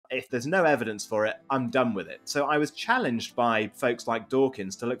if there's no evidence for it, I'm done with it. So I was challenged by folks like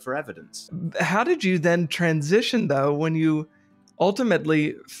Dawkins to look for evidence. How did you then transition, though, when you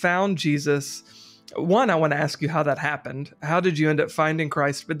ultimately found Jesus? One, I want to ask you how that happened. How did you end up finding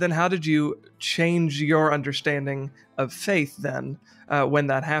Christ? But then how did you change your understanding of faith then when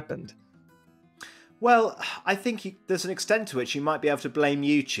that happened? Well, I think there's an extent to which you might be able to blame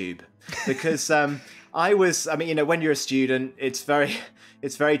YouTube, because when you're a student, it's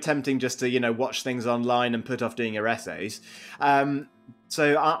very tempting just to, watch things online and put off doing your essays.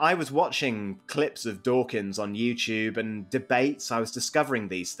 So I was watching clips of Dawkins on YouTube and debates. I was discovering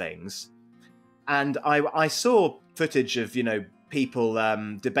these things. And I saw footage of, people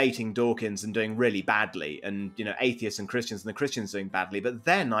debating Dawkins and doing really badly, and, atheists and the Christians doing badly. But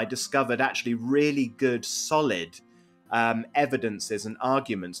then I discovered actually really good, solid evidences and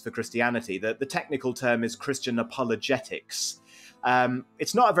arguments for Christianity. The technical term is Christian apologetics.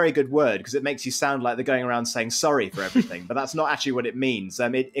 It's not a very good word because it makes you sound like they're going around saying sorry for everything, but that's not actually what it means.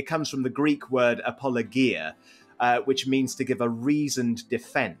 It comes from the Greek word apologia, which means to give a reasoned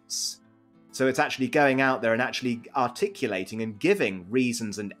defense. So it's actually going out there and actually articulating and giving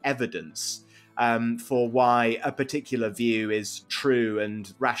reasons and evidence for why a particular view is true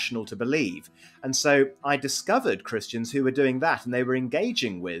and rational to believe. And so I discovered Christians who were doing that, and they were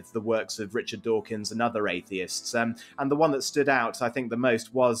engaging with the works of Richard Dawkins and other atheists. And the one that stood out, I think, the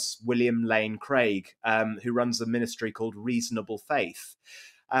most was William Lane Craig, who runs a ministry called Reasonable Faith.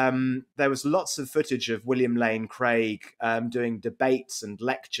 There was lots of footage of William Lane Craig doing debates and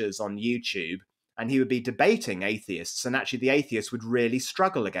lectures on YouTube, and he would be debating atheists, and actually the atheists would really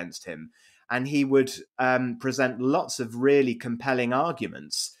struggle against him. And he would present lots of really compelling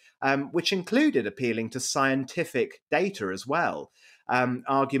arguments, which included appealing to scientific data as well.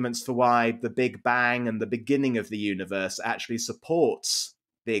 Arguments for why the Big Bang and the beginning of the universe actually supports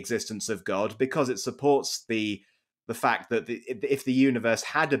the existence of God, because it supports the fact that if the universe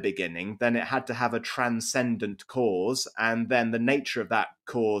had a beginning, then it had to have a transcendent cause, and then the nature of that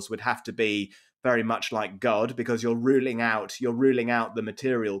cause would have to be very much like God, because you're ruling out the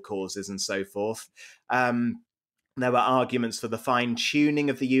material causes and so forth. There were arguments for the fine-tuning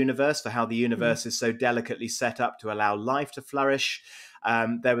of the universe, for how the universe is so delicately set up to allow life to flourish.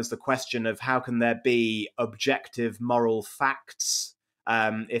 There was the question of how can there be objective moral facts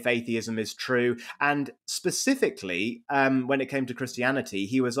if atheism is true. And specifically, when it came to Christianity,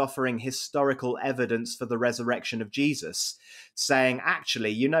 he was offering historical evidence for the resurrection of Jesus, saying, actually,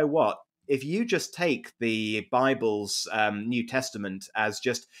 you know what? If you just take the Bible's New Testament as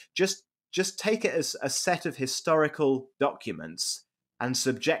just take it as a set of historical documents and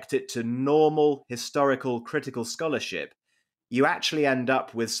subject it to normal historical critical scholarship, you actually end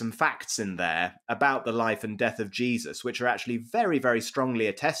up with some facts in there about the life and death of Jesus, which are actually very, very strongly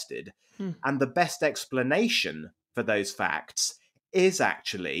attested. And the best explanation for those facts is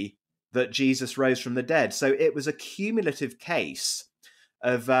actually that Jesus rose from the dead. So it was a cumulative case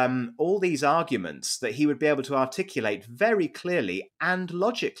of all these arguments that he would be able to articulate very clearly and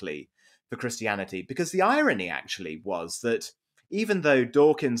logically for Christianity. Because the irony actually was that even though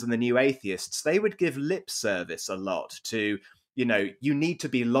Dawkins and the New Atheists, they would give lip service a lot to, you need to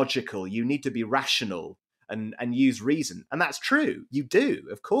be logical, you need to be rational and use reason. And that's true. You do.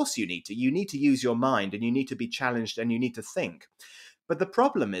 Of course you need to. You need to use your mind, and you need to be challenged, and you need to think. But the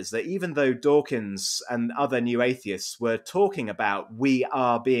problem is that even though Dawkins and other New Atheists were talking about we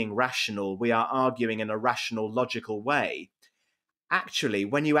are being rational, we are arguing in a rational, logical way, actually,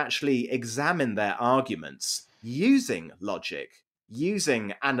 when you actually examine their arguments using logic,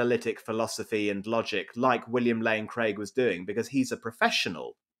 using analytic philosophy and logic like William Lane Craig was doing, because he's a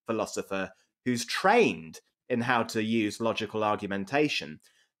professional philosopher who's trained in how to use logical argumentation,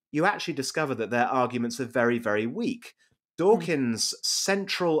 you actually discover that their arguments are very, very weak. Dawkins'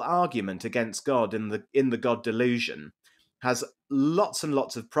 central argument against God in the God delusion has lots and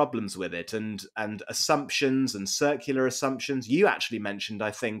lots of problems with it, and assumptions and circular assumptions. You actually mentioned,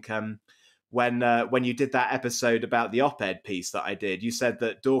 I think, when you did that episode about the op-ed piece that I did, you said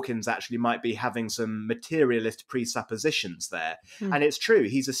that Dawkins actually might be having some materialist presuppositions there. And it's true,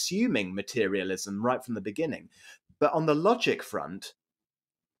 he's assuming materialism right from the beginning. But on the logic front,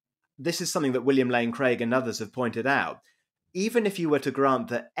 this is something that William Lane Craig and others have pointed out. Even if you were to grant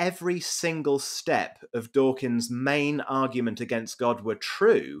that every single step of Dawkins' main argument against God were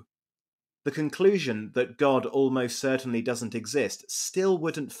true, the conclusion that God almost certainly doesn't exist still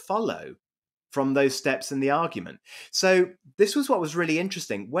wouldn't follow from those steps in the argument. So this was what was really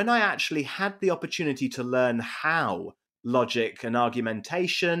interesting. When I actually had the opportunity to learn how logic and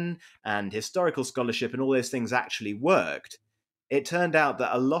argumentation and historical scholarship and all those things actually worked, it turned out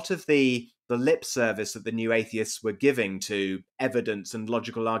that a lot of the lip service that the new atheists were giving to evidence and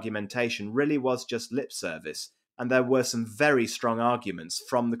logical argumentation really was just lip service. And there were some very strong arguments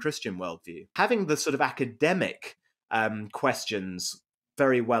from the Christian worldview. Having the sort of academic questions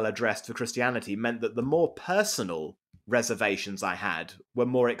very well addressed for Christianity meant that the more personal reservations I had were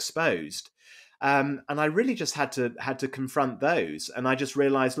more exposed. And I really just had to confront those. And I just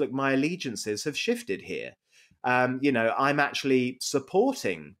realized, look, my allegiances have shifted here. I'm actually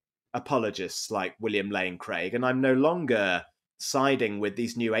supporting apologists like William Lane Craig, and I'm no longer siding with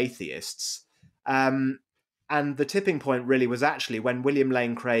these new atheists. And the tipping point really was actually when William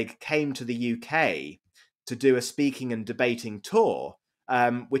Lane Craig came to the UK to do a speaking and debating tour,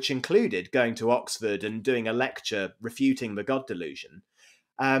 which included going to Oxford and doing a lecture refuting the God delusion.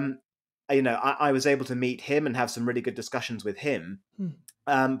 I was able to meet him and have some really good discussions with him,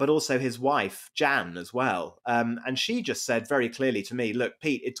 but also his wife, Jan, as well. And she just said very clearly to me, look,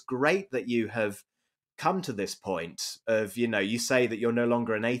 Pete, it's great that you have come to this point of, you say that you're no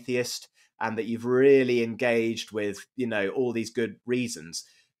longer an atheist and that you've really engaged with, all these good reasons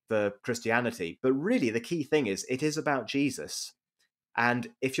for Christianity. But really, the key thing is it is about Jesus. And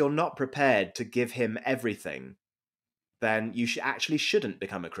if you're not prepared to give him everything, then you actually shouldn't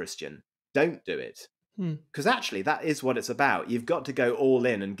become a Christian. Don't do it. Because actually, that is what it's about. You've got to go all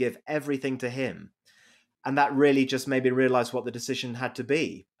in and give everything to him. And that really just made me realize what the decision had to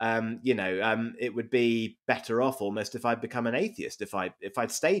be. It would be better off almost if I'd become an atheist, if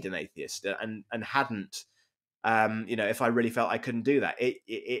I'd stayed an atheist and hadn't, if I really felt I couldn't do that.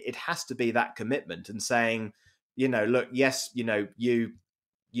 It has to be that commitment and saying, look, yes, you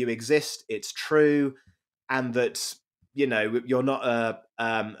exist, it's true, and that, you're not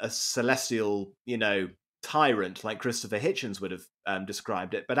a celestial, tyrant like Christopher Hitchens would have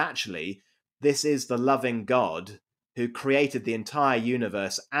described it, but actually, this is the loving God who created the entire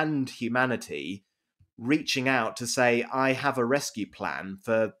universe and humanity, reaching out to say, I have a rescue plan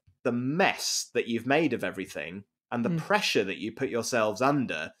for the mess that you've made of everything and the pressure that you put yourselves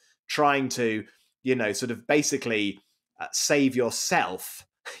under, trying to, sort of basically save yourself,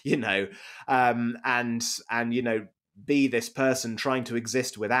 and be this person trying to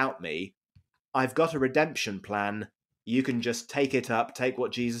exist without me. I've got a redemption plan. You can just take it up, take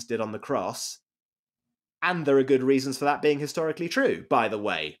what Jesus did on the cross. And there are good reasons for that being historically true, by the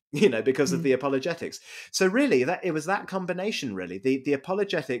way, because of the apologetics. So really, it was that combination, really. The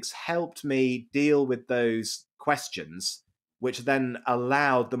apologetics helped me deal with those questions, which then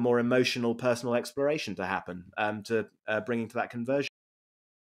allowed the more emotional, personal exploration to happen, to bringing to that conversion.